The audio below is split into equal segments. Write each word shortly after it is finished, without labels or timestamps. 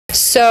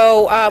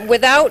So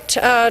without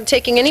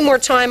taking any more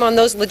time on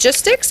those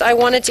logistics, I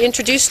wanted to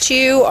introduce to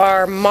you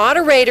our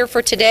moderator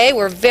for today.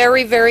 We're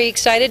very, very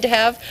excited to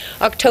have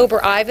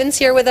October Ivins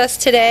here with us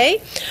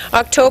today.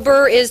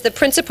 October is the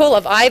principal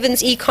of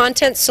Ivins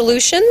eContent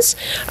Solutions.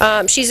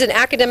 She's an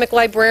academic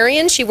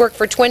librarian. She worked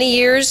for 20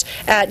 years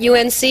at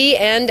UNC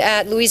and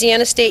at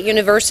Louisiana State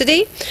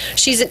University.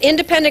 She's an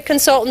independent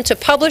consultant to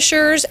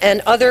publishers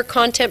and other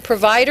content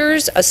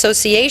providers,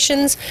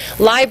 associations,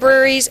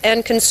 libraries,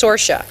 and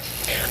consortia.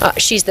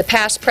 She's the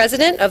past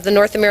president of the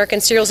North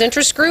American Serials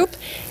Interest Group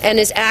and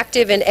is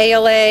active in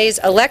ALA's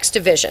Alex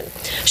division.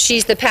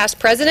 She's the past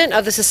president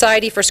of the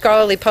Society for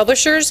Scholarly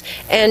Publishers,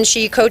 and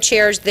she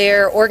co-chairs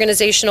their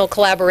organizational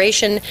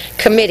collaboration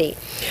committee.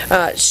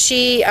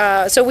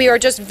 So we are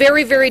just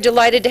very, very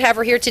delighted to have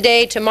her here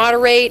today to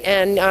moderate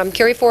and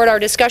carry forward our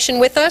discussion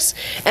with us.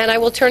 And I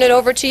will turn it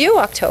over to you,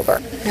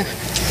 October.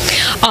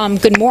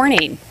 Good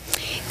morning.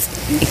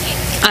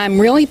 I'm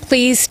really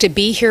pleased to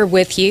be here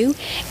with you,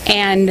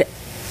 and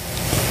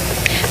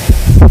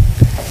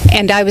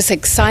I was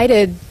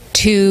excited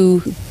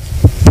to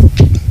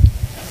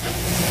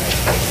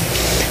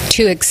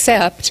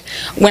accept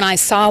when I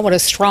saw what a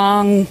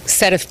strong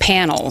set of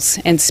panels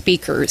and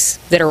speakers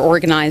that are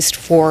organized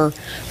for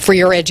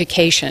your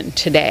education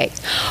today.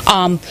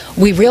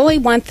 We really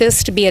want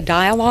this to be a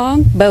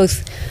dialogue,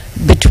 both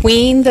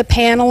between the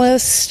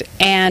panelists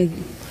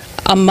and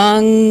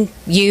among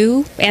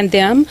you and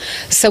them,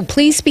 so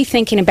please be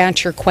thinking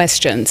about your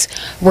questions.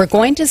 We're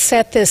going to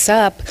set this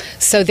up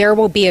so there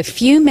will be a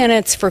few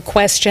minutes for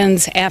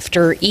questions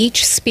after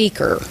each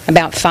speaker,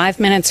 about 5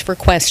 minutes for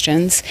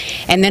questions,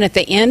 and then at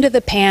the end of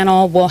the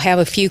panel we'll have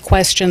a few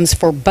questions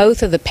for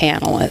both of the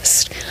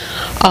panelists.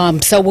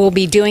 So we'll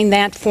be doing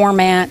that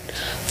format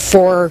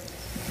for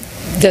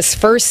this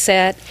first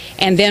set,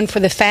 and then for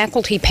the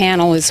faculty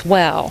panel as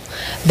well.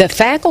 The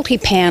faculty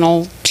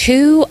panel,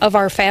 2 of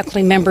our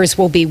faculty members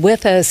will be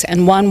with us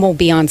and 1 will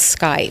be on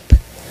Skype.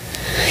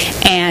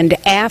 And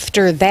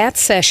after that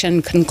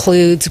session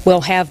concludes,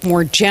 we'll have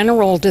more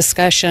general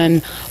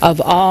discussion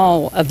of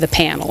all of the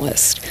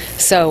panelists.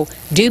 So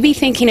do be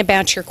thinking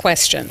about your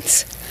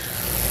questions.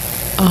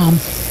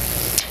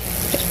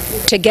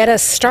 To get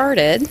us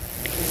started,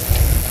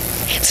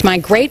 it's my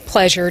great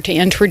pleasure to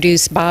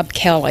introduce Bob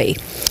Kelly.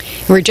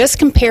 We're just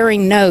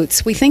comparing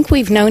notes. We think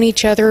we've known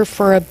each other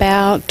for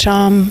about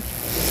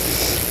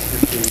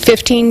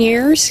 15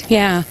 years.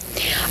 Yeah.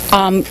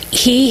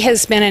 He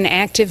has been an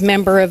active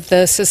member of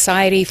the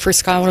Society for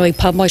Scholarly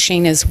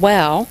Publishing as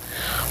well.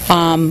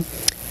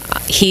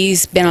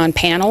 He's been on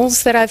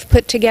panels that I've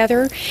put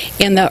together.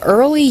 In the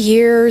early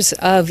years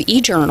of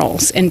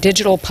e-journals and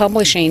digital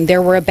publishing,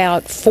 there were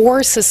about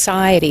 4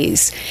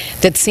 societies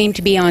that seemed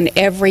to be on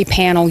every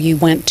panel you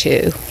went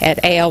to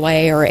at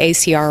ALA or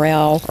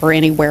ACRL or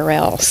anywhere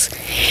else.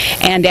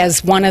 And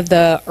as one of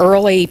the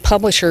early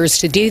publishers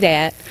to do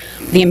that,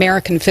 the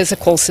American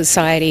Physical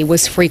Society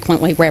was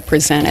frequently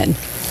represented.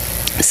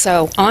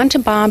 So, on to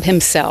Bob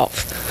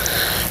himself.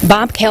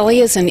 Bob Kelly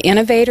is an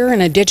innovator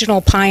and a digital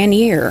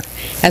pioneer.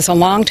 As a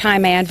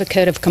longtime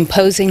advocate of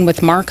composing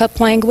with markup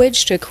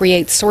language to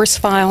create source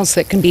files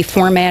that can be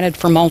formatted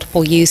for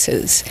multiple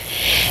uses.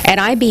 At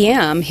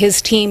IBM,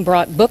 his team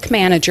brought Book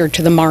Manager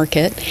to the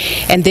market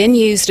and then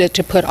used it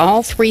to put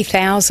all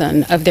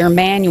 3,000 of their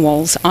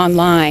manuals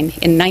online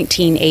in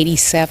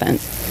 1987.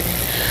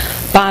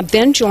 Bob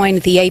then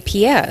joined the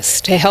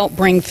APS to help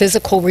bring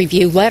physical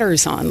review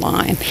letters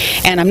online.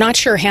 And I'm not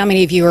sure how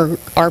many of you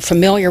are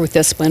familiar with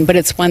this one, but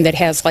it's one that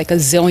has like a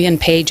zillion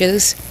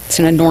pages. It's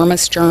an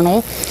enormous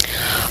journal.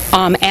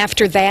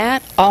 After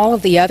that, all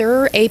of the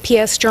other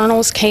APS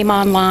journals came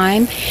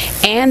online,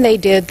 and they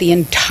did the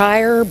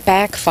entire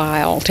back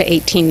file to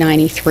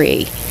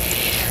 1893.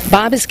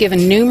 Bob has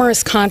given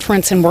numerous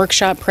conference and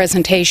workshop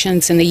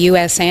presentations in the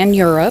U.S. and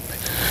Europe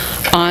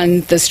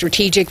on the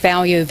strategic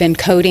value of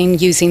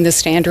encoding using the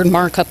standard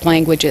markup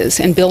languages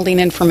and building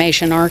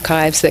information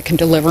archives that can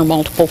deliver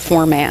multiple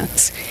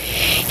formats.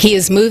 He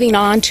is moving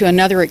on to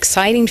another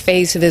exciting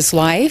phase of his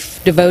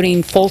life,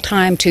 devoting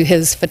full-time to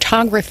his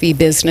photography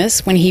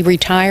business when he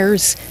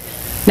retires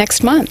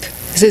next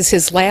month. This is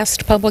his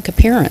last public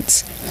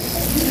appearance.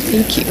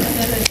 Thank you.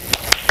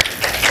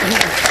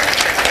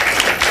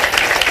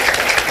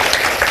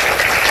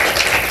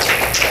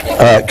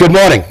 Good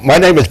morning. My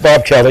name is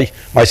Bob Kelly.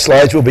 My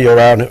slides will be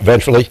around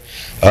eventually.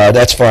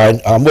 That's fine.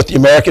 I'm with the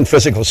American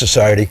Physical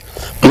Society.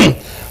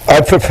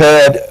 I've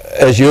prepared,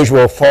 as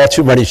usual, far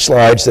too many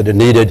slides that are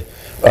needed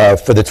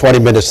for the 20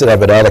 minutes that I've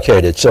been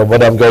allocated. So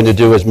what I'm going to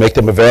do is make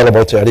them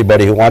available to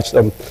anybody who wants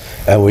them,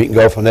 and we can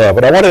go from there.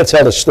 But I wanted to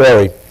tell a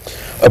story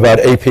about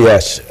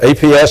APS.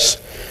 APS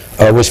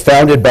was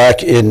founded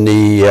back in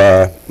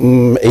the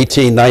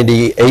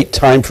 1898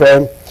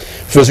 timeframe.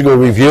 Physical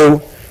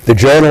Review. The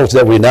journals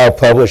that we now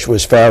publish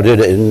was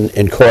founded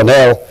in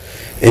Cornell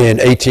in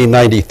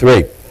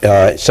 1893.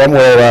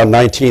 Somewhere around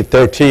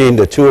 1913,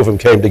 the 2 of them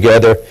came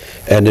together,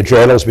 and the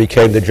journals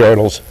became the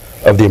journals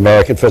of the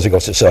American Physical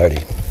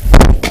Society.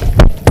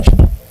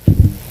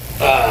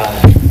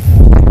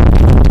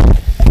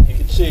 You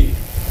can see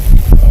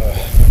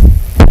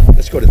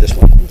go to this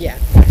one. Yeah.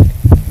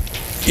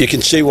 You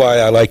can see why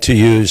I like to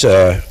use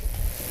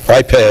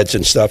iPads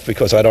and stuff,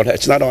 because I don't.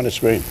 It's not on the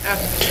screen. My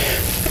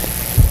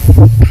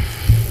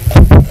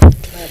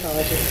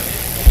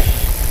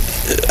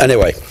apologies.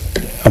 Anyway,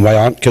 am I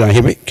on? Can I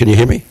hear me? Can you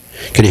hear me?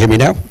 Can you hear me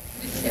now?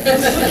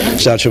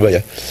 Sounds familiar.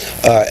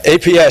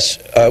 APS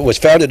was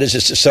founded as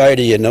a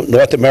society in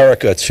North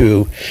America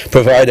to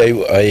provide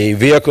a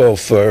vehicle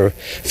for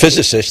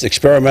physicists,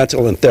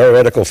 experimental and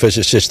theoretical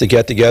physicists, to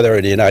get together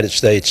in the United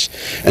States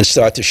and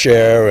start to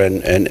share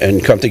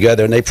and come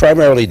together. And they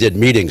primarily did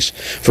meetings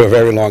for a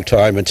very long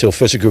time until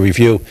Physical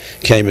Review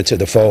came into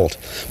the fold.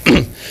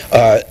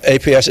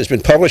 APS has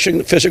been publishing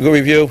the Physical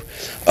Review,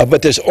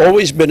 but there's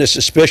always been a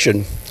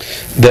suspicion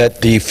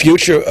that the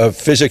future of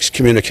physics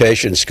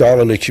communication,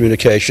 scholarly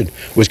communication,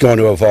 was going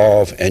to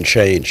evolve and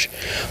change.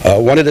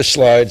 One of the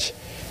slides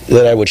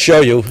that I would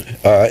show you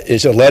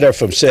is a letter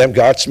from Sam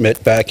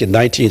Gottsmith back in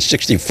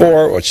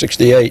 1964 or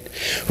 68,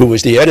 who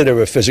was the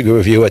editor of Physical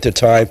Review at the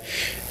time,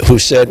 who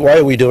said, "Why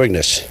are we doing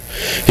this?"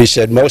 He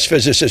said, "Most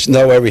physicists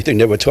know everything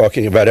that we're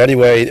talking about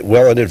anyway,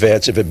 well in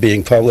advance of it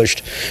being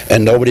published,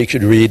 and nobody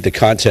could read the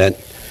content.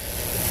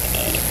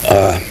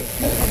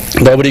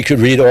 Nobody could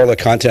read all the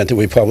content that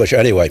we publish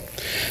anyway."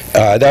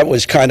 That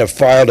was kind of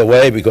filed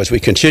away because we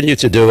continued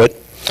to do it.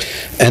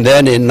 And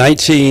then in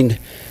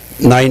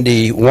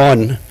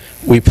 1991,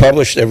 we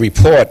published a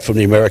report from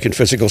the American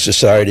Physical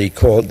Society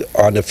called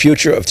On the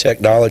Future of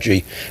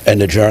Technology and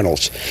the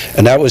Journals.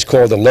 And that was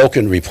called the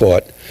Loken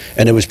Report.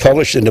 And it was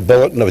published in the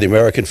Bulletin of the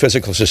American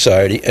Physical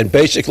Society. And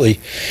basically,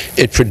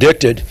 it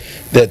predicted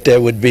that there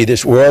would be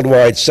this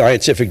worldwide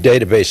scientific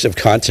database of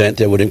content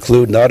that would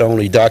include not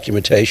only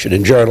documentation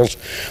in journals,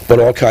 but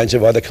all kinds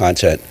of other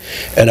content.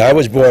 And I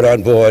was brought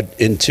on board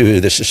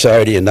into the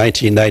Society in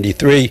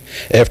 1993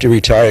 after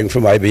retiring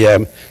from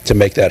IBM to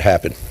make that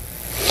happen.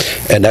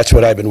 And that's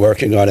what I've been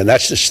working on, and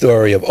that's the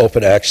story of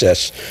open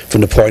access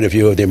from the point of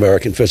view of the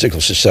American Physical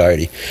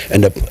Society.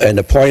 And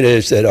the point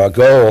is that our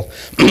goal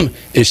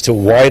is to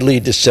widely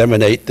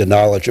disseminate the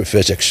knowledge of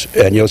physics,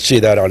 and you'll see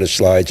that on the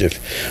slides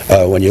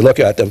when you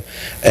look at them.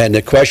 And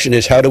the question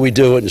is, how do we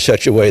do it in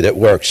such a way that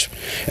works?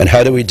 And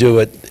how do we do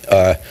it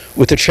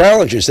with the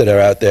challenges that are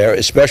out there,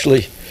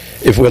 especially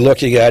if we're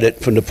looking at it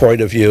from the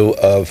point of view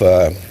of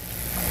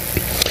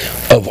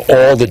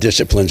all the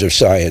disciplines of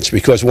science?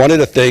 Because one of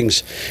the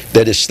things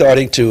that is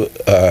starting to,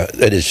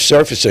 that is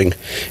surfacing,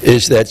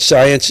 is that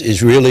science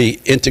is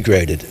really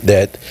integrated,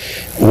 that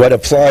what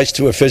applies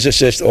to a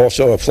physicist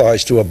also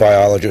applies to a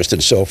biologist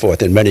and so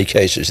forth in many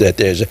cases, that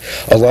there's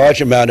a large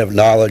amount of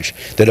knowledge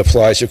that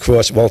applies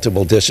across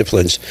multiple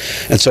disciplines.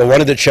 And so one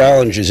of the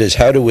challenges is,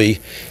 how do we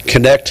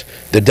connect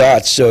the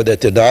dots so that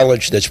the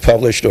knowledge that's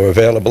published or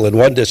available in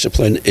one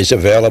discipline is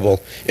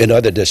available in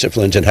other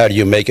disciplines, and how do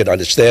you make it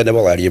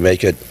understandable, how do you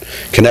make it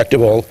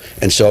connectable,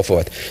 and so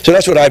forth. So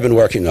that's what I've been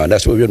working on.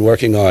 That's what we've been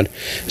working on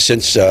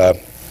since I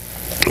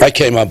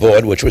came on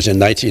board, which was in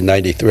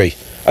 1993.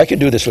 I could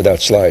do this without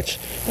slides,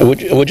 and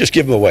we'll just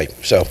give them away.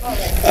 So,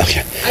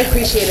 okay. I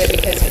appreciate it,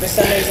 because for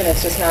some reason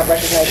it's just not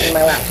recognizing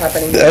my laptop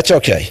anymore. That's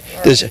okay.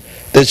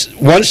 There's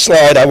one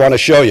slide I want to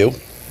show you,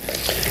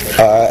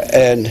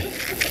 and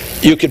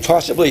you could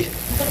possibly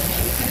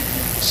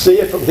see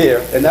it from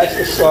here, and that's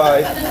the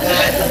slide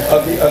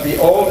of the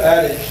old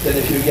adage that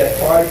if you get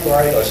 5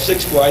 blind or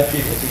 6 blind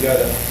people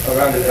together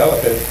around an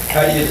elephant,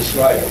 how do you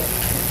describe it?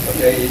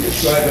 Okay, you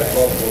describe it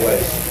multiple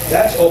ways.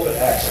 That's open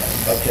access.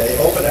 Okay,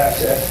 open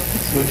access,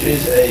 which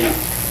is a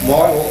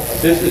model, a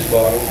business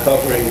model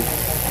covering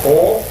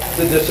all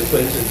the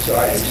disciplines in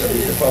science, I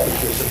mean the public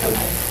disciplines,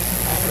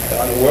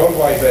 on a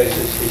worldwide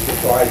basis, is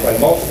defined by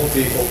multiple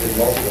people in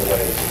multiple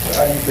ways. So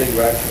how do you bring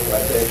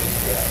rationalization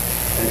to that?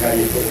 And how do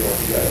you put it all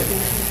together?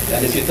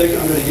 And if you think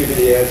I'm going to give you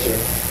the answer,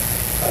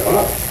 I don't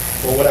know.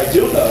 But what I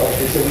do know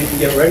is that we can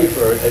get ready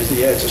for it as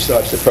the answer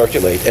starts to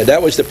percolate. And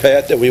that was the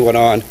path that we went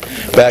on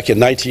back in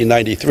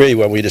 1993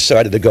 when we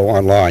decided to go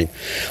online.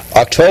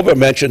 October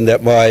mentioned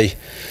that my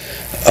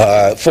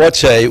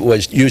forte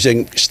was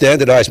using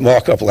standardized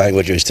markup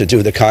languages to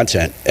do the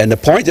content. And the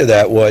point of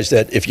that was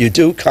that if you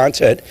do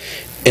content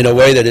in a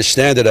way that is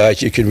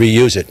standardized, you can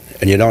reuse it,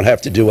 and you don't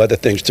have to do other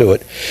things to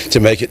it to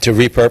make it, to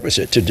repurpose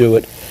it, to do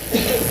it.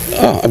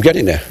 Oh, I'm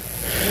getting there.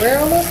 We're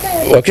almost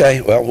there.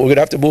 Okay, well, we're going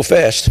to have to move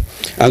fast.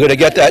 I'm going to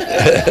get that.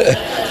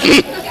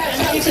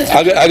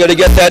 I'm going to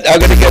get that. I'm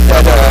going to get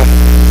that.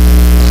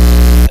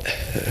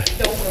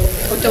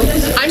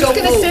 I'm just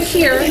going to sit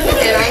here, and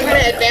I'm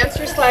going to advance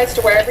your slides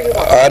to wherever you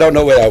want. I don't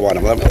know where I want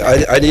them.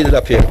 I need it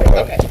up here.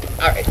 Okay.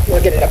 All right.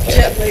 We'll get it up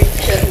here.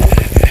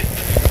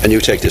 And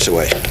you take this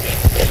away.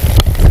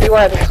 You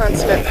are the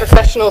consummate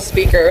professional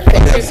speaker.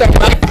 Thank you so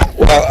much.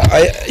 Well,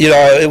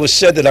 it was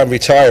said that I'm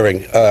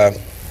retiring.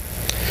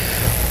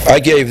 I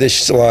gave this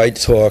slide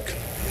talk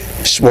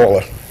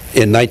smaller,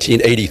 in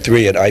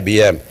 1983 at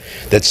IBM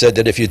that said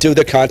that if you do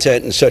the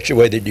content in such a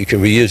way that you can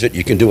reuse it,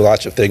 you can do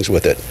lots of things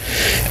with it.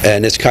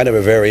 And it's kind of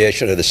a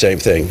variation of the same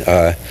thing.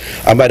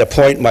 I'm at a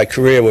point in my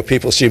career where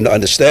people seem to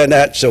understand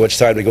that, so it's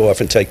time to go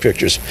off and take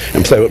pictures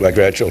and play with my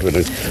grandchildren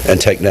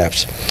and take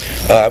naps.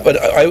 But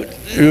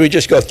we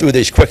just go through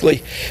these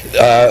quickly.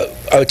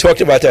 I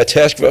talked about that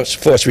task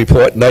force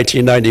report in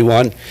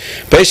 1991.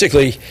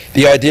 Basically,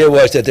 the idea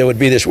was that there would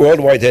be this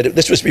worldwide data.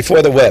 This was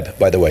before the web,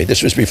 by the way.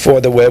 This was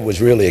before the web was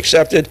really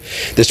accepted.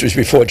 This was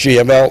before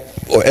GML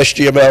or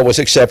SGML was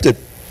accepted.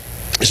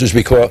 This was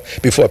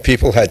before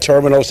people had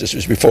terminals. This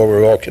was before we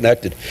were all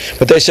connected.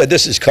 But they said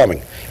this is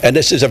coming, and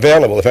this is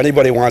available. If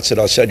anybody wants it,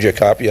 I'll send you a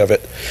copy of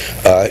it,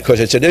 because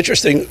it's an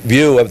interesting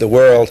view of the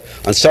world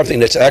on something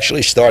that's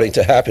actually starting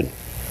to happen.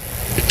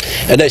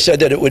 And they said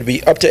that it would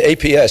be up to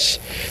APS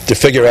to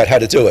figure out how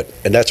to do it.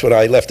 And that's when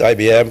I left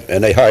IBM,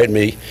 and they hired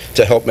me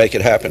to help make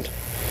it happen.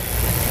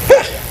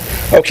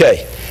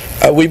 Okay.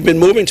 We've been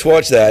moving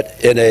towards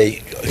that in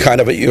a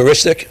kind of a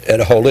heuristic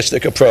and a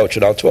holistic approach,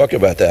 and I'll talk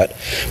about that.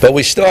 But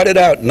we started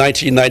out in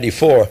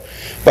 1994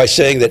 by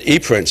saying that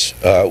e-prints,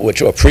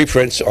 which are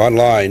preprints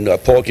online,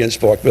 Paul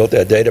Ginsborg built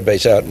that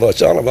database out in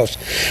Los Alamos,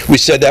 we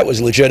said that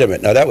was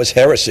legitimate. Now, that was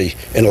heresy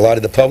in a lot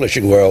of the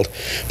publishing world,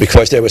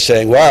 because they were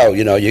saying, wow,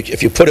 you know,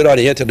 if you put it on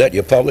the internet,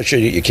 you're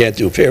publishing it, you can't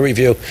do peer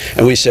review.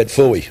 And we said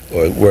phooey,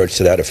 or words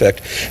to that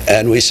effect.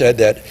 And we said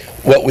that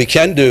what we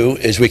can do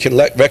is we can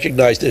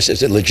recognize this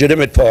as a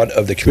legitimate part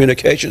of the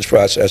communications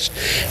process,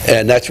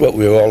 and that's what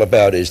we're all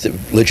about, is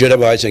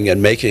legitimizing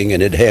and making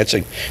and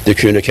enhancing the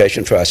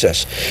communication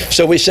process.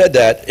 So we said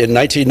that in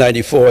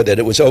 1994 that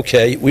it was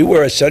okay. We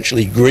were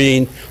essentially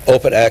green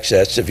open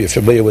access, if you're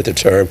familiar with the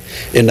term,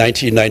 in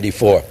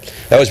 1994.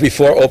 That was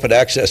before open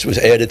access was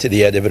added to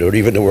the end of it, or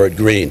even the word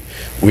green.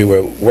 We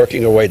were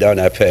working our way down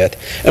that path,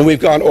 and we've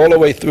gone all the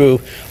way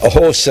through a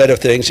whole set of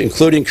things,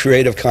 including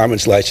Creative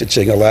Commons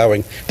licensing,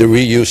 allowing the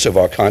reuse of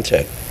our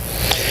content.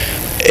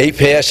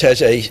 APS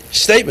has a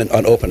statement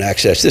on open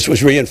access. This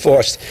was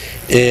reinforced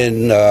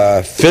in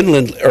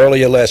Finland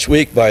earlier last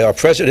week by our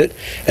president,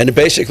 and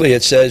basically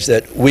it says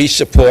that we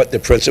support the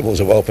principles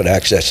of open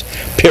access,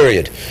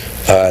 period.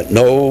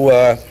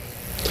 No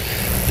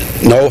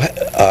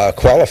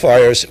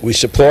qualifiers. We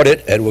support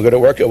it, and we're going to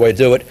work our way to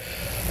do it,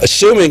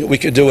 assuming we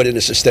can do it in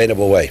a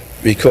sustainable way,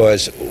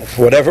 because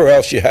whatever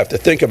else you have to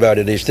think about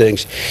in these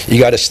things, you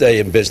got to stay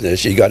in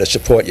business. You got to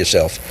support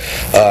yourself.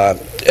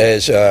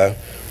 As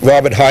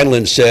Robert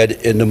Heinlein said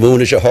in The Moon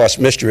is Your Horse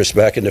Mistress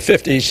back in the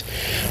 50s,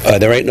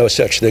 there ain't no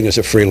such thing as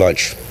a free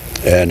lunch.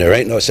 And there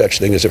ain't no such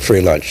thing as a free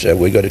lunch. And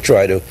we're going to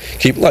try to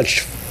keep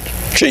lunch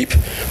cheap,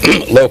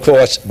 low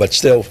cost, but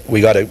still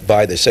we got to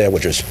buy the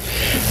sandwiches.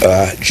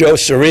 Joe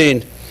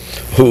Serene,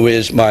 who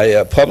is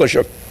my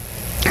publisher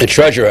and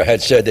treasurer,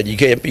 had said that you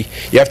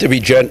have to be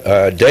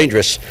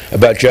dangerous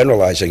about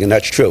generalizing, and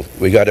that's true.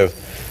 We got to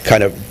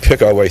kind of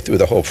pick our way through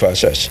the whole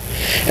process.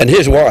 And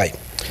here's why.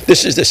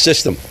 This is the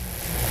system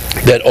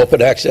that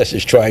open access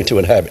is trying to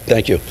inhabit.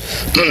 Thank you.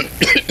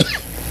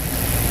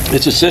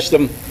 It's a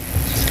system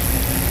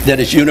that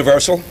is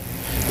universal.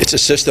 It's a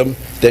system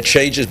that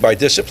changes by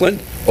discipline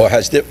or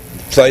has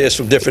players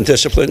from different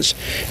disciplines.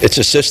 It's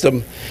a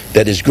system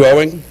that is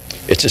growing.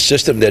 It's a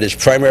system that is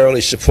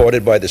primarily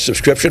supported by the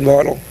subscription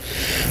model.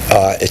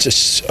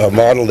 It's a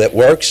model that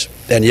works,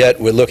 and yet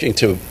we're looking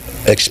to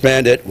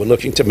expand it. We're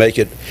looking to make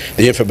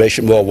the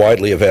information more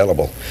widely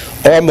available.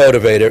 Our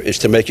motivator is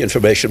to make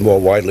information more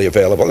widely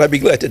available. And I'd be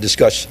glad to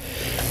discuss.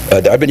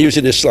 I've been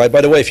using this slide.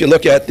 By the way, if you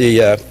look at the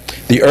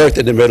Earth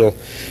in the middle,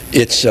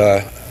 it's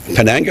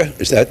Penanga.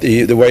 Is that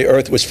the way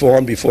Earth was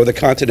formed before the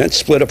continents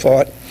split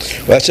apart?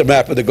 Well, that's a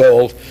map of the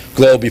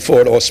globe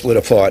before it all split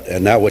apart,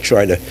 and now we're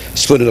trying to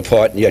split it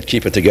apart and yet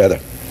keep it together.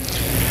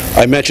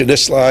 I mentioned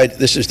this slide.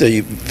 This is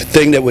the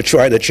thing that we're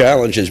trying to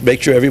challenge, is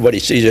make sure everybody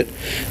sees it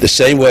the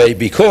same way,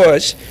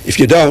 because if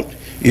you don't,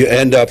 you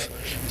end up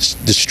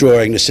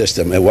destroying the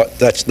system, and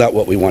that's not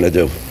what we want to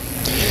do.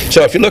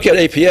 So if you look at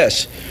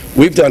APS,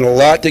 we've done a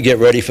lot to get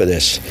ready for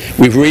this.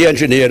 We've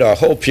re-engineered our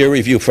whole peer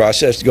review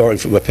process, going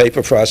from a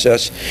paper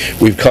process.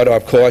 We've cut our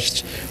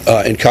costs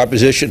in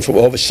composition from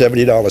over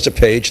 $70 a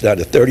page down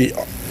to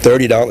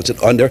 $30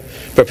 and under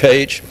per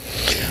page.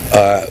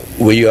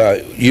 We are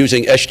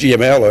using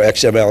SGML or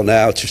XML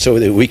now so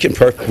that we can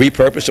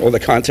repurpose all the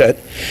content.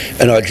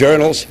 And our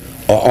journals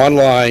are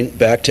online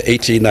back to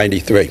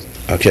 1893.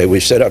 Okay,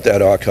 we've set up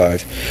that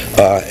archive.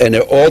 And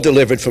they're all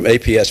delivered from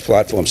APS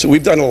platforms. So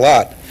we've done a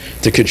lot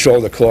to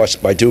control the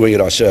cost by doing it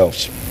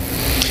ourselves.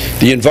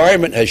 The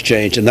environment has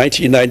changed. In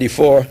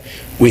 1994,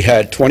 we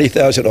had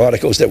 20,000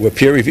 articles that were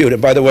peer-reviewed.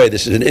 And by the way,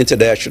 this is an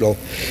international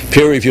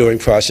peer-reviewing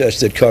process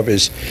that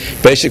covers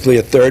basically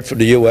a third from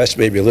the U.S.,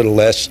 maybe a little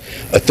less,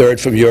 a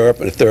third from Europe,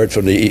 and a third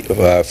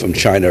from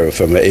China or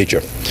from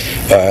Asia.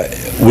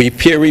 We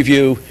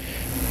peer-review.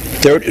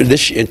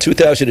 In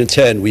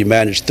 2010, we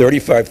managed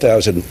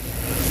 35,000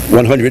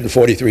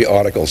 143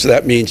 articles. So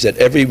that means that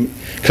every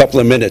couple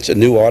of minutes a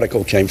new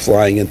article came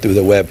flying in through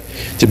the web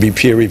to be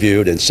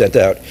peer-reviewed and sent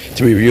out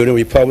to be reviewed, and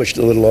we published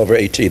a little over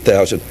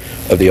 18,000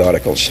 of the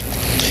articles.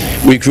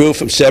 We grew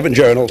from 7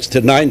 journals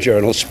to 9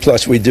 journals,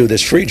 plus we do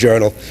this free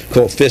journal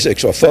called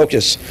Physics or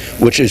Focus,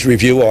 which is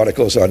review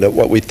articles on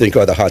what we think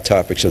are the hot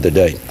topics of the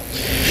day.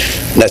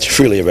 And that's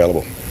freely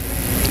available.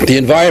 The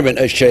environment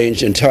has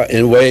changed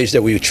in ways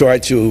that we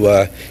tried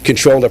to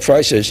control the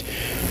prices.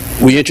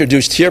 We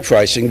introduced tier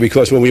pricing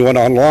because when we went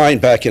online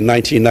back in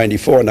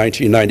 1994,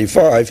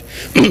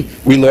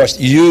 1995, we lost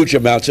huge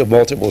amounts of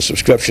multiple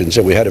subscriptions,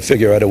 and we had to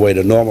figure out a way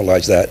to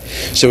normalize that.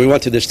 So we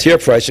went to this tier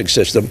pricing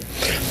system,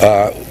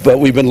 but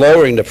we've been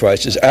lowering the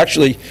prices.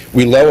 Actually,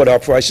 we lowered our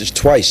prices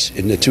twice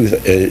in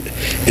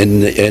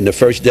the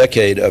first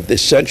decade of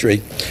this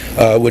century,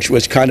 which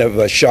was kind of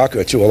a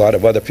shocker to a lot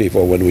of other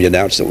people when we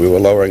announced that we were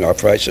lowering our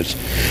prices.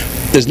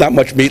 There's not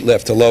much meat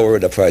left to lower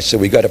the price, so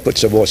we got to put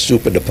some more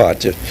soup in the pot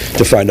to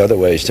find other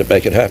ways to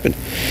make it happen.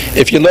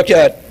 If you look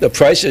at the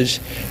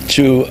prices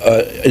to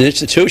an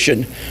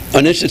institution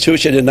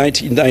in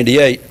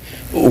 1998,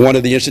 one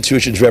of the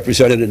institutions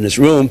represented in this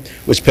room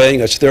was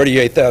paying us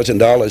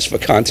 $38,000 for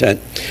content.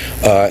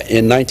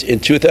 In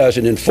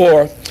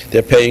 2004,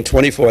 they're paying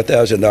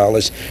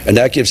 $24,000, and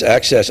that gives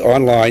access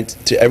online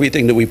to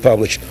everything that we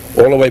publish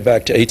all the way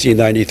back to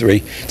 1893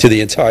 to the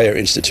entire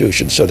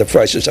institution. So the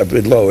prices have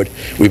been lowered.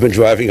 We've been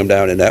driving them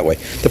down in that way.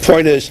 The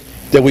point is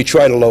that we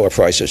try to lower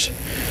prices.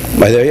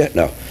 Am I there yet?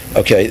 No.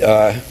 Okay.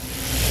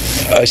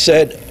 I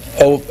said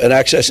open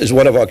access is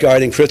one of our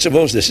guiding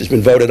principles. This has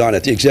been voted on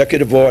at the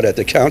executive board, at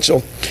the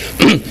council.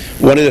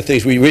 One of the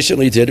things we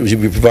recently did was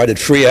we provided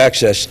free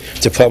access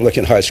to public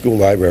and high school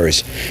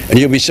libraries. And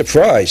you'll be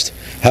surprised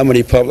how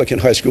many public and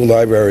high school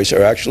libraries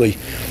are actually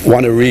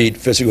want to read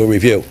physical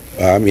review.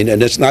 I mean,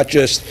 and it's not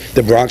just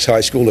the Bronx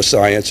High School of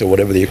Science or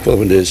whatever the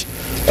equivalent is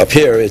up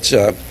here.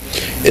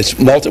 It's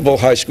multiple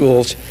high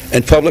schools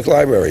and public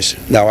libraries.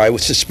 Now, I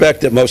would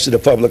suspect that most of the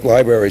public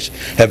libraries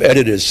have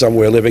editors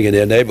somewhere living in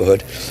their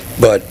neighborhood,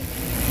 but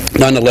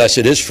nonetheless,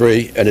 it is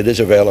free and it is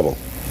available.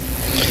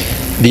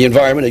 The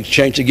environment has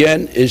changed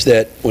again is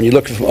that when you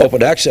look from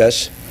open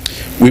access,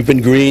 we've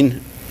been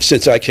green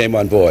since I came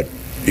on board.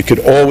 You could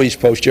always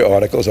post your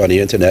articles on the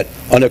internet,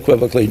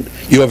 unequivocally,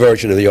 your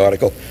version of the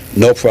article,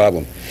 no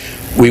problem.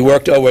 We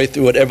worked our way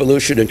through an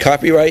evolution in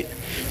copyright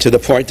to the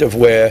point of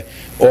where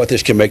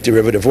authors can make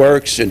derivative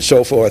works and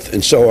so forth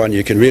and so on.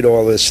 You can read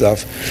all this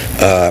stuff.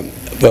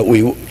 But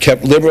we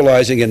kept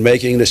liberalizing and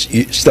making this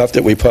stuff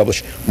that we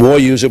publish more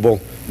usable,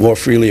 more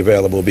freely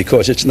available,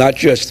 because it's not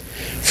just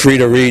free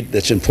to read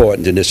that's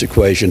important in this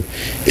equation.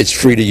 It's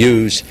free to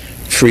use,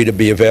 free to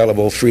be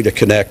available, free to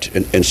connect,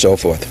 and so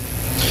forth.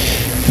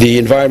 The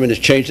environment has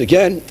changed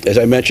again. As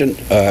I mentioned,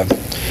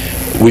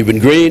 we've been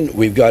green.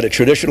 We've got a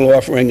traditional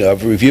offering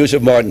of reviews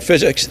of modern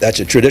physics. That's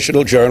a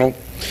traditional journal.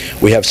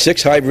 We have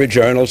 6 hybrid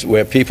journals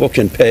where people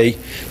can pay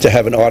to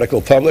have an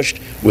article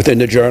published within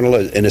the journal,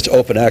 and it's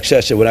open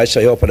access. And when I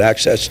say open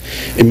access,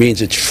 it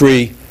means it's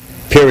free,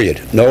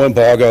 period. No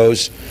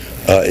embargoes.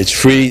 It's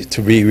free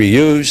to be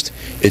reused.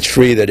 It's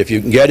free that if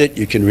you can get it,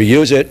 you can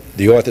reuse it.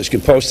 The authors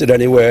can post it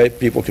anywhere.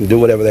 People can do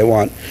whatever they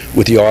want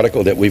with the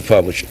article that we've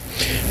published.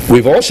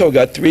 We've also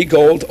got 3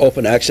 gold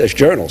open access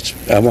journals.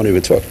 I won't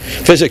even talk.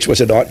 Physics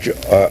was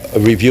a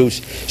review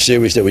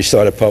series that we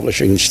started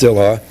publishing and still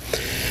are.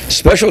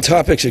 Special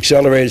Topics,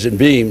 Accelerators, and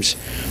Beams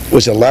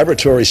was a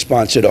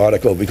laboratory-sponsored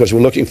article because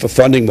we're looking for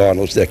funding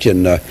models that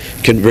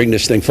can bring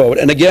this thing forward.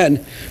 And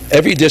again,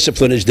 every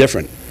discipline is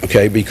different,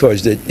 okay,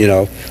 because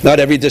not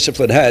every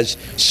discipline has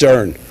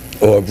CERN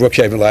or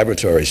Brookhaven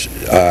Laboratories.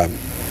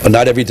 Or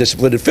not every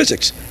discipline in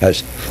physics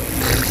has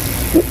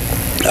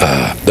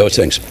those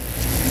things.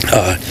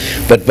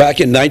 But back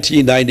in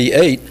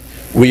 1998,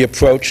 we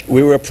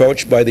were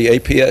approached by the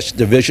APS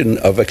division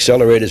of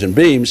Accelerators and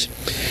Beams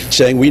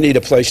saying we need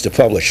a place to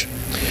publish.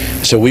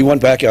 So we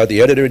went back out,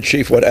 the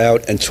editor-in-chief went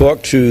out and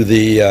talked to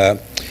the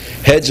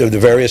heads of the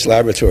various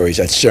laboratories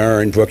at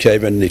CERN,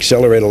 Brookhaven, the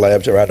accelerator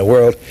labs around the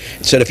world,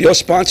 and said if you'll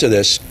sponsor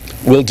this,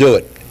 we'll do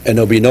it. And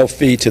there'll be no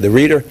fee to the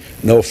reader,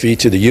 no fee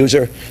to the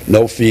user,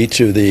 no fee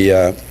to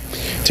the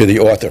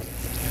author.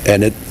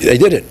 And they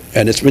did it,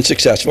 and it's been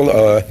successful.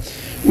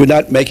 We're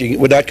not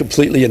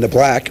completely in the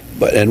black,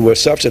 and we're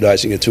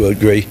subsidizing it to a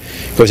degree,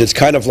 because it's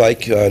kind of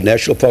like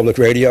National Public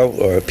Radio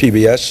or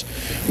PBS.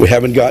 We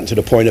haven't gotten to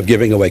the point of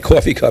giving away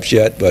coffee cups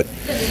yet, but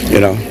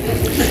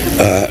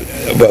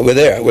but we're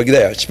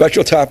there.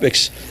 Special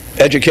Topics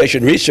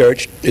Education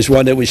Research is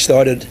one that we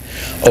started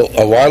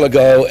a while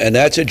ago, and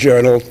that's a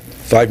journal.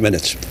 5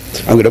 minutes.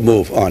 I'm going to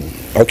move on.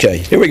 Okay,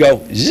 here we go.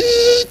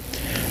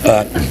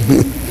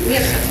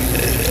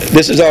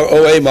 This is our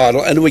OA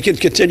model, and we can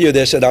continue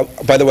this. And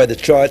by the way, the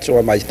charts are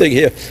on my thing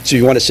here, so if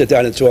you want to sit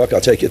down and talk,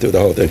 I'll take you through the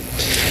whole thing.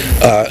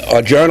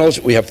 Our journals,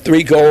 we have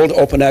 3 gold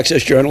open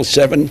access journals,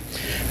 7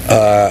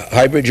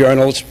 hybrid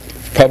journals,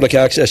 public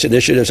access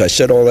initiatives. I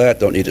said all that,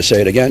 don't need to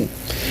say it again.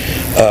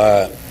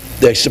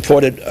 They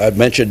supported, I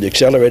mentioned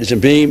accelerators and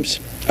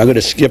beams. I'm going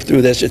to skip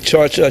through this. It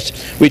charges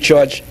us, we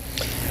charge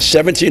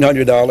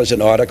 $1,700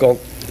 an article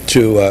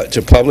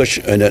to publish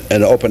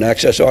an open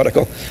access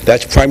article.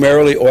 That's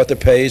primarily author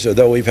pays,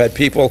 although we've had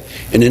people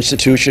in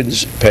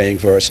institutions paying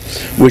for us.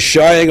 We're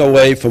shying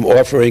away from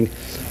offering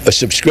a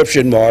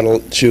subscription model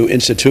to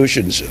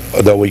institutions,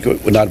 although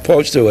we're not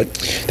opposed to it,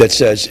 that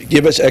says,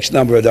 give us X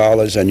number of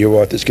dollars and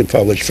your authors can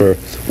publish for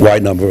Y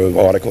number of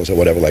articles or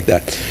whatever like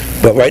that.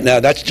 But right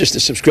now, that's just a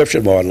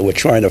subscription model. We're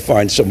trying to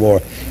find some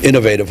more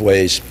innovative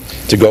ways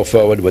to go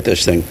forward with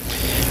this thing.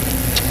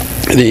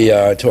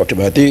 I talked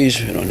about these.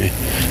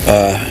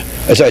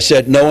 As I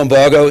said, no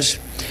embargoes.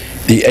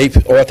 The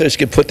authors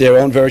can put their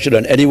own version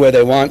on anywhere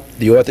they want.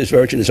 The author's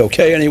version is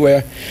okay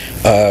anywhere.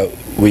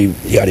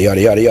 Yada,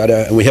 yada, yada,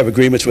 yada. And we have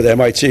agreements with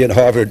MIT and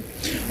Harvard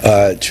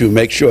to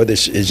make sure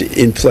this is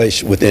in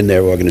place within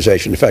their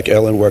organization. In fact,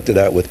 Ellen worked it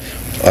out with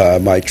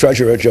my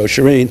treasurer, Joe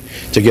Shireen,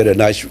 to get a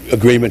nice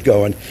agreement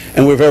going.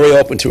 And we're very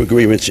open to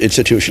agreements,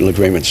 institutional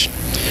agreements.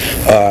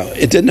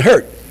 It didn't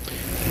hurt.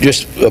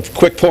 Just a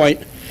quick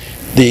point.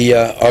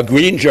 Our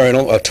green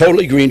journal, a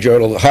totally green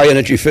journal, High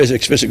Energy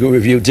Physics, Physical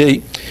Review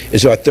D,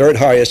 is our third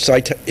highest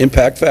site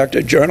impact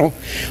factor journal.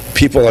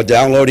 People are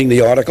downloading the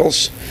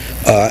articles,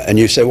 and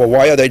you say, well,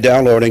 why are they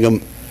downloading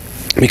them?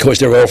 Because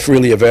they're all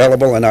freely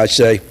available, and I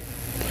say,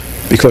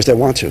 because they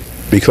want to,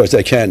 because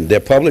they can. They're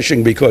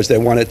publishing because they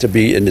want it to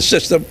be in the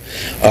system.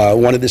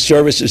 One of the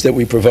services that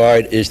we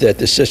provide is that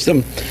the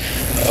system,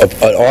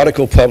 an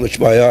article published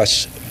by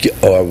us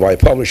or by a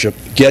publisher,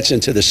 gets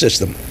into the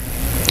system.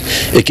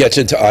 It gets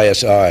into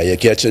ISI. It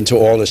gets into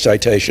all the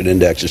citation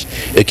indexes.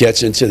 It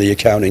gets into the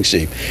accounting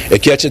seam.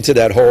 It gets into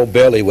that whole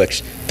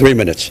bailiwicks. 3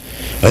 minutes.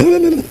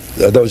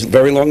 Are those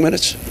very long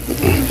minutes?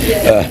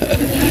 Yes.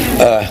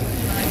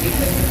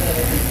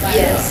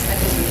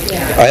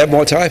 I have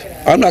more time?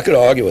 I'm not going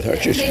to argue with her.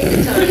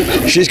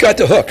 She's got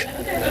the hook.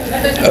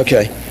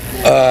 Okay.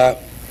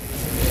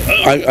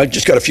 I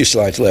just got a few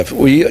slides left.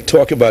 We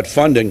talk about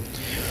funding.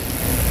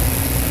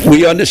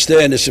 We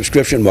understand the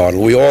subscription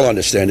model. We all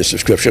understand the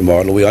subscription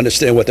model. We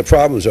understand what the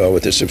problems are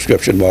with the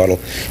subscription model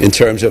in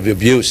terms of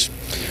abuse.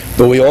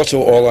 But we also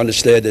all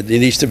understand that there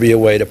needs to be a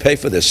way to pay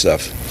for this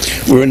stuff.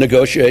 We're in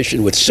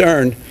negotiation with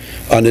CERN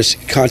on this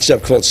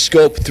concept called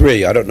Scope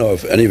 3. I don't know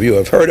if any of you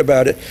have heard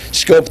about it.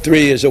 Scope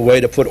 3 is a way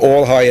to put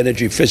all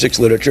high-energy physics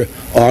literature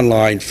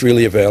online,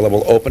 freely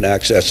available, open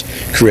access,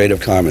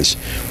 Creative Commons.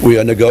 We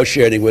are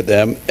negotiating with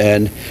them,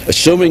 and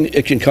assuming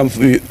it can come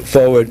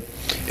forward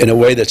in a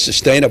way that's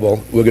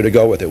sustainable, we're going to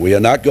go with it. We are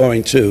not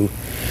going to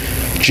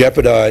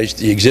jeopardize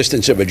the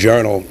existence of a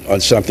journal on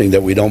something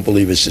that we don't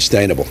believe is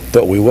sustainable,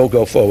 but we will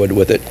go forward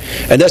with it.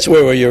 And that's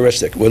where we're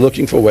heuristic. We're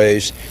looking for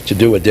ways to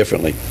do it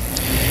differently.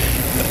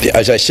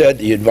 As I said,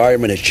 the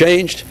environment has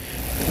changed.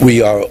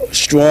 We are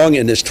strong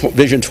in this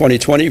Vision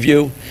 2020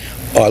 view.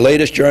 Our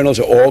latest journals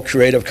are all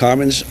Creative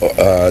Commons,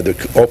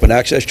 the open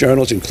access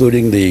journals,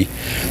 including the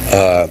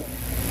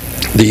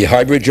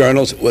hybrid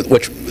journals. What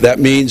that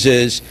means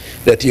is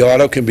that the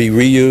article can be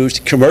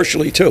reused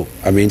commercially too.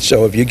 I mean,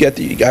 so if you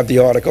have the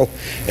article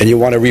and you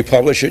want to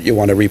republish it, you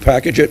want to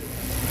repackage it,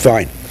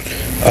 fine.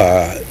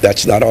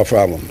 That's not our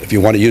problem. If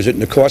you want to use it in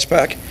the course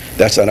pack,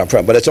 that's not our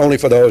problem. But it's only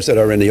for those that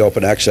are in the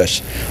open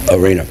access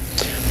arena.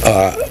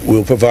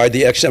 We'll provide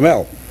the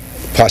XML,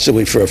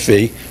 possibly for a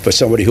fee, for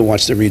somebody who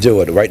wants to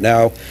redo it. Right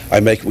now,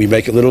 we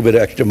make a little bit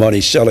of extra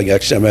money selling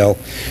XML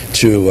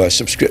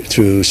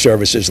to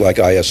services like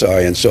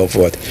ISI and so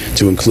forth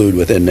to include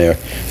within their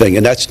thing.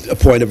 And that's a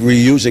point of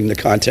reusing the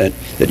content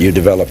that you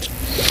developed.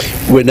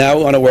 We're now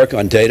going to work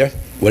on data,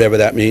 whatever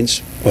that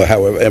means. Or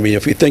however, I mean,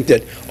 if we think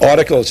that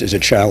articles is a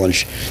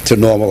challenge to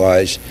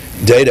normalize,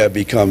 data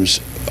becomes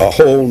a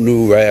whole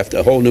new raft,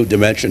 a whole new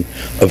dimension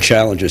of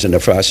challenges in the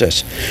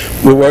process.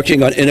 We're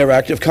working on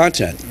interactive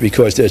content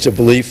because there's a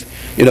belief,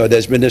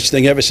 there's been this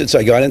thing ever since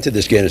I got into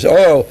this game. It's,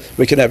 oh,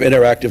 we can have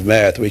interactive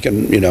math, we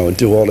can,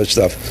 do all this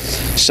stuff.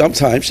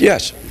 Sometimes,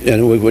 yes,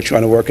 and we're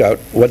trying to work out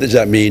what does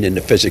that mean in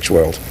the physics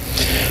world.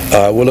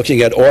 We're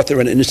looking at author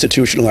and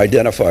institutional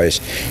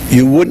identifiers.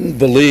 You wouldn't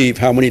believe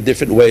how many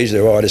different ways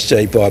there are to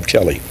say Bob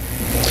Kelly,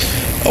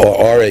 or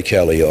R.A.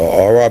 Kelly,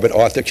 or Robert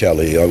Arthur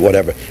Kelly, or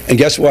whatever. And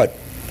guess what?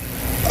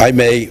 I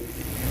may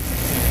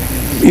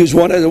use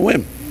one at a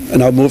whim,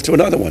 and I'll move to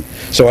another one.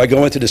 So I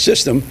go into the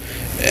system,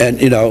 and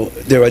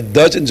there are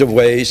dozens of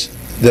ways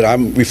that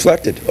I'm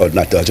reflected, or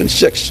not dozens,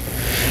 6.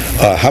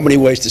 How many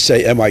ways to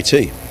say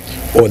MIT,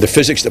 or the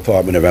physics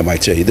department of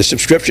MIT? The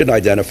subscription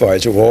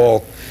identifiers are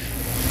all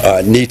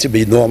need to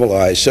be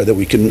normalized so that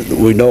we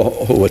know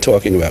who we're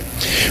talking about.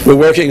 We're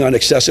working on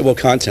accessible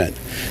content.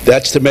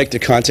 That's to make the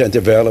content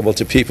available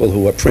to people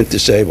who are print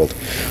disabled.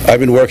 I've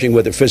been working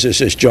with the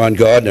physicist John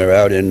Gardner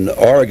out in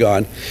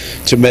Oregon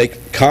to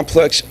make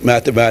complex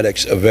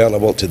mathematics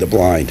available to the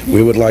blind.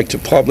 We would like to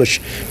publish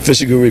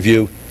Physical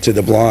Review to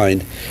the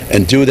blind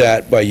and do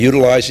that by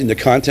utilizing the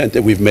content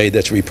that we've made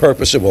that's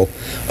repurposable,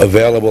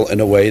 available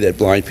in a way that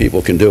blind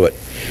people can do it.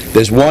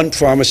 There's one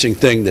promising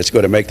thing that's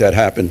going to make that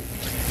happen,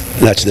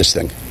 and that's this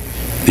thing.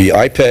 The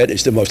iPad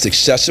is the most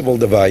accessible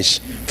device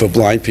for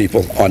blind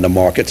people on the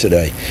market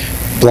today.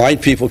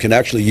 Blind people can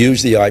actually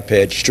use the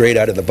iPad straight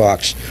out of the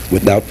box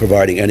without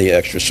providing any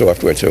extra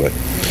software to it.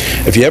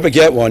 If you ever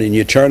get one and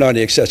you turn on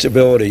the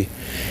accessibility,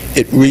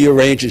 it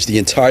rearranges the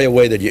entire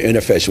way that you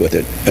interface with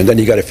it, and then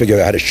you got to figure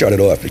out how to shut it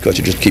off because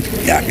you just keep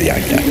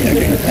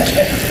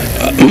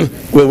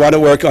we want to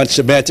work on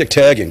semantic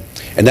tagging,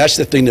 and that's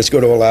the thing that's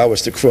going to allow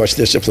us to cross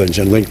disciplines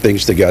and link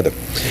things together.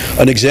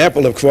 An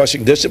example of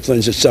crossing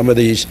disciplines is some of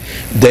these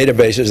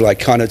databases like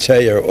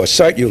Connotea or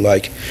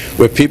CiteYouLike,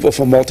 where people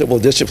from multiple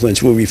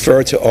disciplines will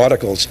refer to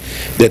articles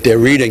that they're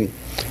reading,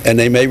 and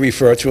they may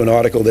refer to an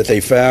article that they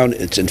found,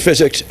 it's in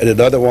physics, and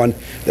another one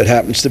that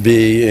happens to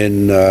be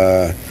in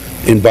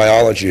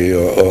biology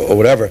or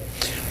whatever.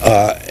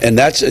 And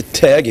that's a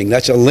tagging,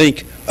 that's a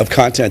link of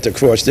content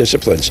across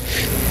disciplines.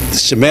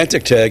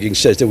 Semantic tagging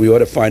says that we ought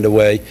to find a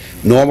way,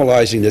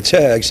 normalizing the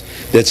tags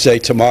that say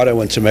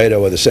tomato and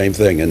tomato are the same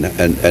thing,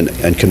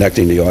 and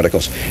connecting the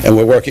articles. And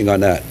we're working on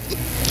that.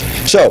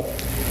 So,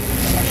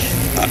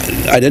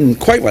 I didn't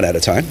quite run out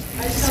of time.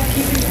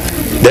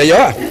 There you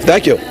are.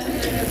 Thank you.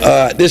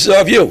 This is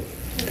our view.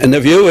 And the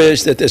view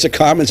is that there's a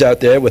commons out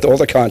there with all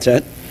the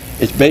content.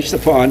 It's based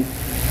upon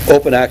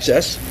open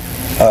access.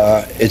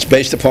 It's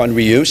based upon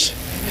reuse.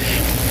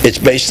 It's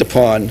based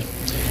upon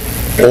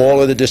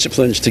all of the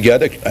disciplines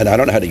together, and I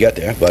don't know how to get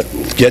there, but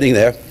getting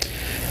there.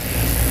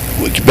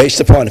 Based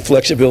upon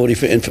flexibility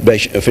for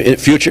information, for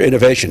future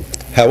innovation.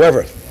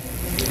 However,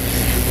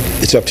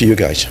 it's up to you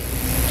guys,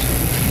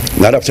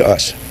 not up to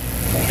us.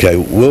 Okay,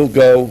 we'll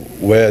go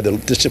where the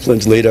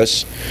disciplines lead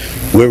us.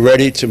 We're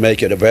ready to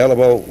make it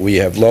available. We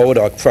have lowered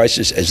our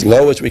prices as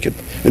low as we could.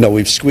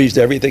 We've squeezed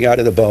everything out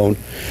of the bone.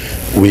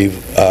 We're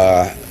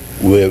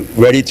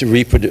ready to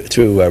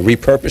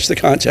repurpose the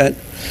content.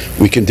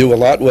 We can do a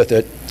lot with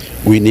it.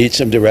 We need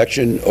some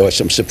direction or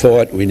some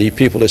support. We need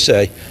people to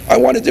say, I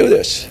want to do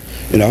this.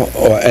 And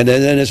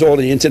then there's all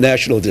the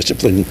international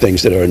discipline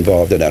things that are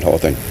involved in that whole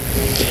thing.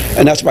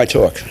 And that's my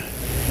talk.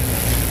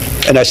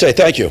 And I say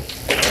thank you.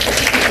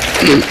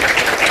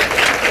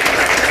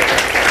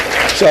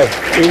 So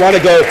we want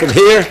to go from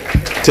here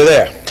to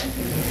there. Any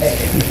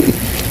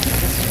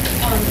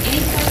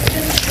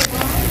questions for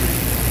Bob?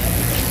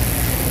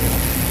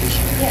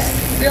 Yes,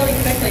 really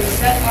quickly, was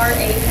that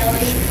R.A.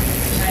 Kelly?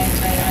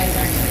 My eyes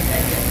aren't quite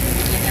that good.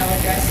 Email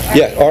address?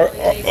 Yeah,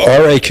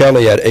 R.A.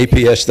 Kelly at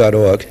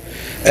aps.org.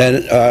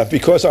 And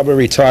because I'm a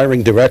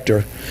retiring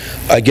director,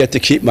 I get to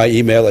keep my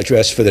email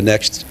address for the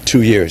next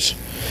 2 years.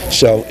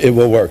 So it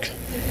will work.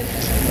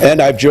 And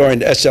I've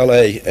joined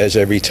SLA as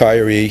a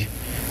retiree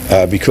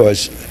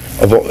because,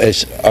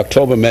 as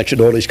October mentioned,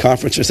 all these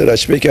conferences that I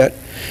speak at.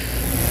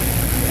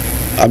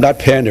 I'm not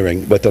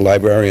pandering, but the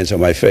librarians are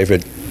my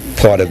favorite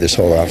part of this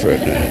whole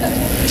effort.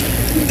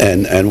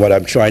 And what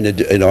I'm trying to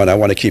do, and I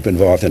want to keep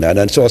involved in that.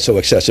 And it's also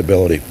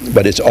accessibility.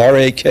 But it's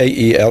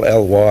RAKELLY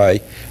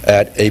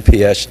at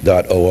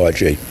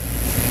aps.org.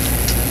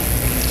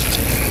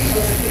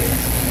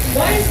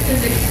 Why is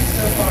physics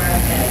so far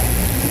ahead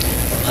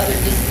of other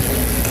disciplines?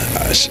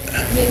 I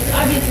mean, it's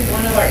obviously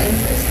one of our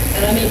interests,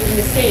 and I'm making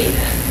a stating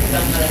that because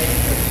I'm not an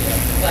expert,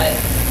 but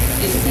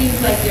it seems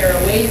like there are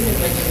ways in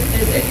which in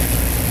physics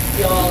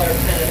y'all are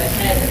kind of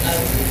ahead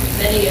of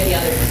many of the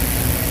other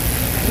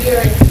disciplines. We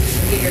are interested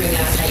in figuring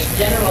out how to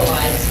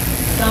generalize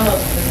some of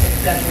the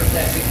successes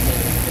that we've seen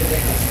in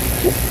physics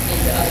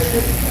into other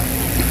disciplines.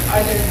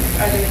 Are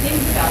there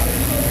things about the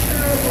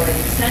culture or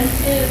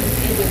incentives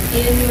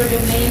within your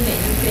domain that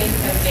you think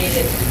have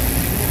made it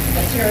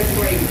a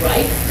territory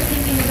ripe for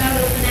thinking about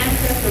open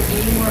access or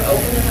being more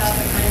open about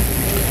the kinds of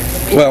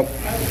things? Well,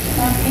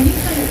 can you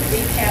kind of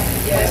recap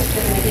the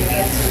question and the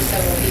answer so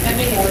that we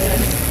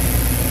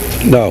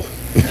can no.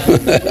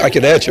 I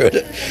can answer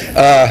it.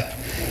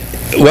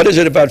 What is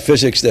it about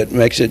physics that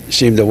makes it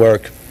seem to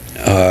work?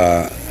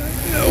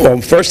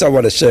 Well, first I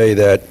want to say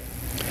that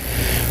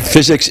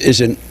physics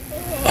isn't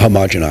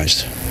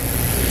homogenized.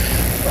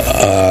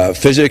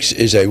 Physics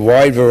is a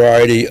wide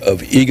variety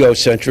of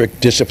egocentric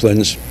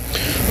disciplines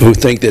who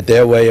think that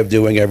their way of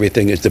doing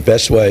everything is the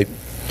best way,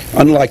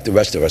 unlike the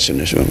rest of us in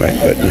this room, right?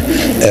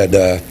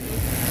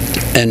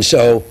 And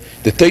so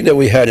the thing that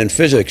we had in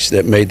physics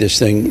that made this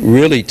thing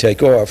really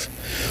take off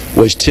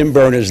was Tim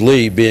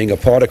Berners-Lee being a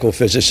particle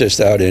physicist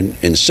out in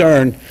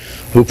CERN,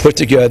 who put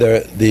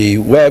together the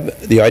web,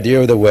 the idea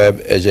of the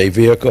web, as a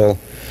vehicle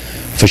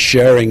for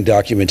sharing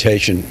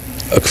documentation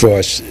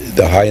across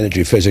the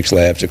high-energy physics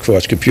labs,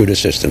 across computer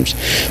systems.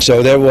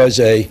 So there was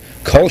a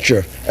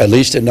culture, at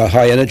least in the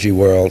high-energy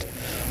world,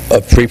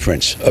 of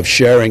preprints, of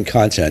sharing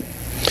content.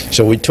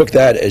 So we took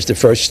that as the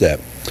first step.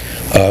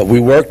 We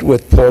worked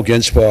with Paul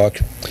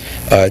Ginspark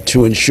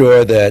to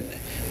ensure that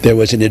there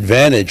was an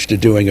advantage to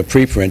doing a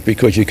preprint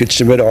because you could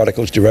submit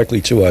articles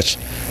directly to us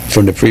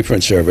from the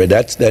preprint server.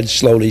 That's then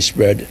slowly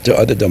spread to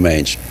other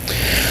domains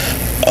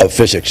of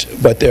physics.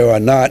 But there are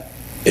not,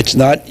 it's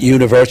not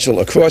universal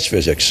across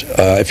physics.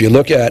 If you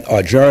look at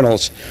our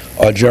journals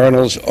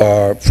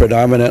are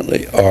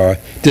predominantly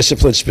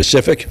discipline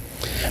specific,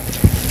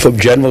 from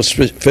general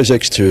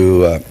physics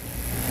to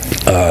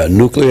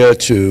nuclear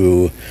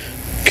to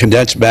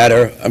condensed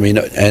matter. I mean,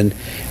 and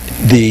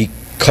the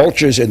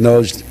cultures in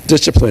those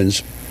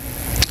disciplines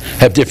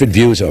have different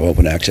views of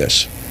open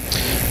access.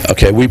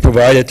 Okay, we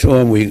provide it to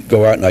them, we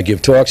go out and I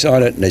give talks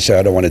on it, and they say,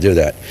 I don't want to do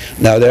that.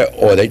 Now,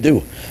 or they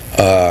do.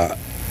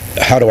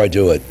 How do I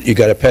do it? You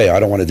got to pay. I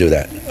don't want to do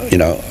that. You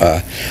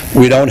know,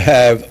 we don't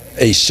have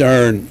a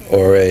CERN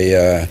or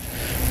a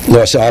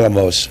Los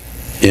Alamos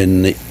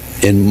in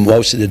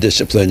most of the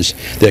disciplines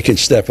that can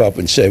step up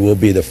and say, we'll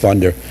be the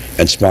funder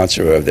and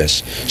sponsor of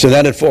this. So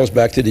then it falls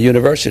back to the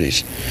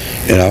universities,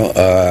 you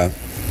know,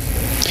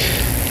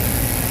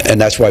 and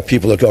that's why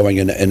people are going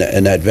in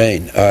that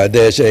vein.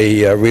 There's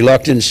a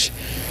reluctance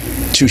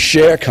to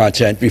share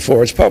content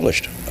before it's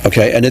published,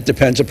 okay, and it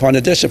depends upon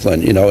the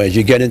discipline. You know, as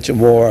you get into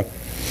more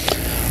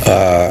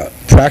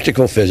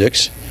practical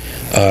physics,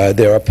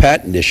 there are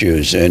patent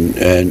issues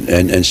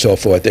and so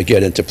forth that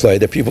get into play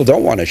that people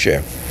don't want to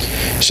share.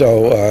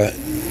 So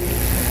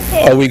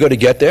are we going to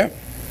get there?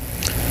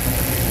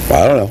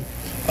 I don't know.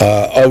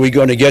 Are we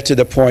going to get to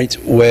the point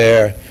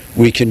where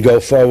we can go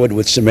forward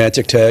with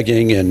semantic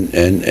tagging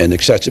and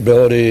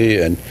accessibility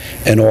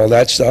and all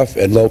that stuff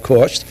and low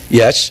cost?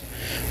 Yes.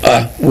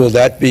 Will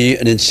that be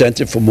an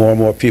incentive for more and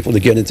more people to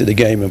get into the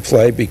game and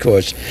play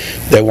because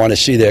they want to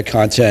see their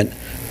content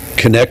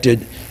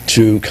connected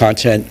to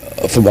content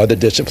from other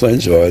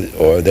disciplines,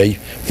 or they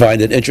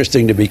find it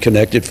interesting to be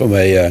connected from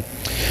a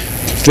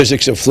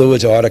physics of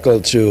fluids article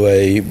to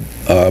a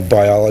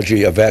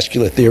biology, a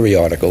vascular theory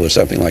article or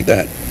something like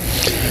that.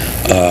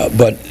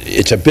 But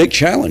it's a big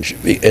challenge,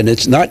 and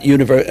it's not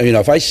universal. You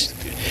know, if I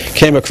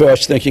came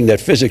across thinking that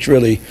physics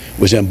really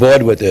was on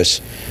board with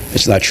this,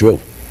 it's not true.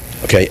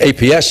 Okay,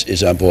 APS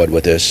is on board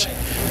with this.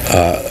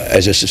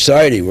 As a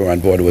society, we're on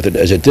board with it.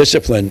 As a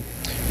discipline,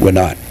 we're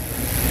not.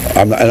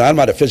 And I'm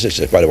not a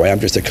physicist, by the way. I'm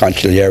just a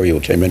consigliere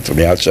who came in from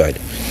the outside.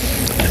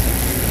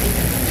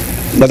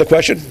 Another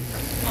question?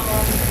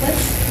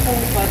 Let's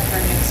hold about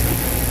our next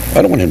speaker.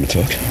 I don't want him to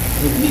talk.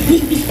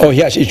 Oh,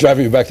 yes, he's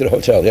driving me back to the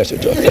hotel. Yes, he'll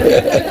talk.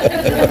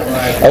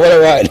 I want to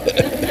ride.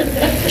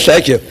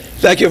 Thank you.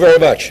 Thank you very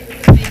much.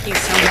 Thank you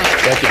so much.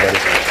 Thank you, buddy.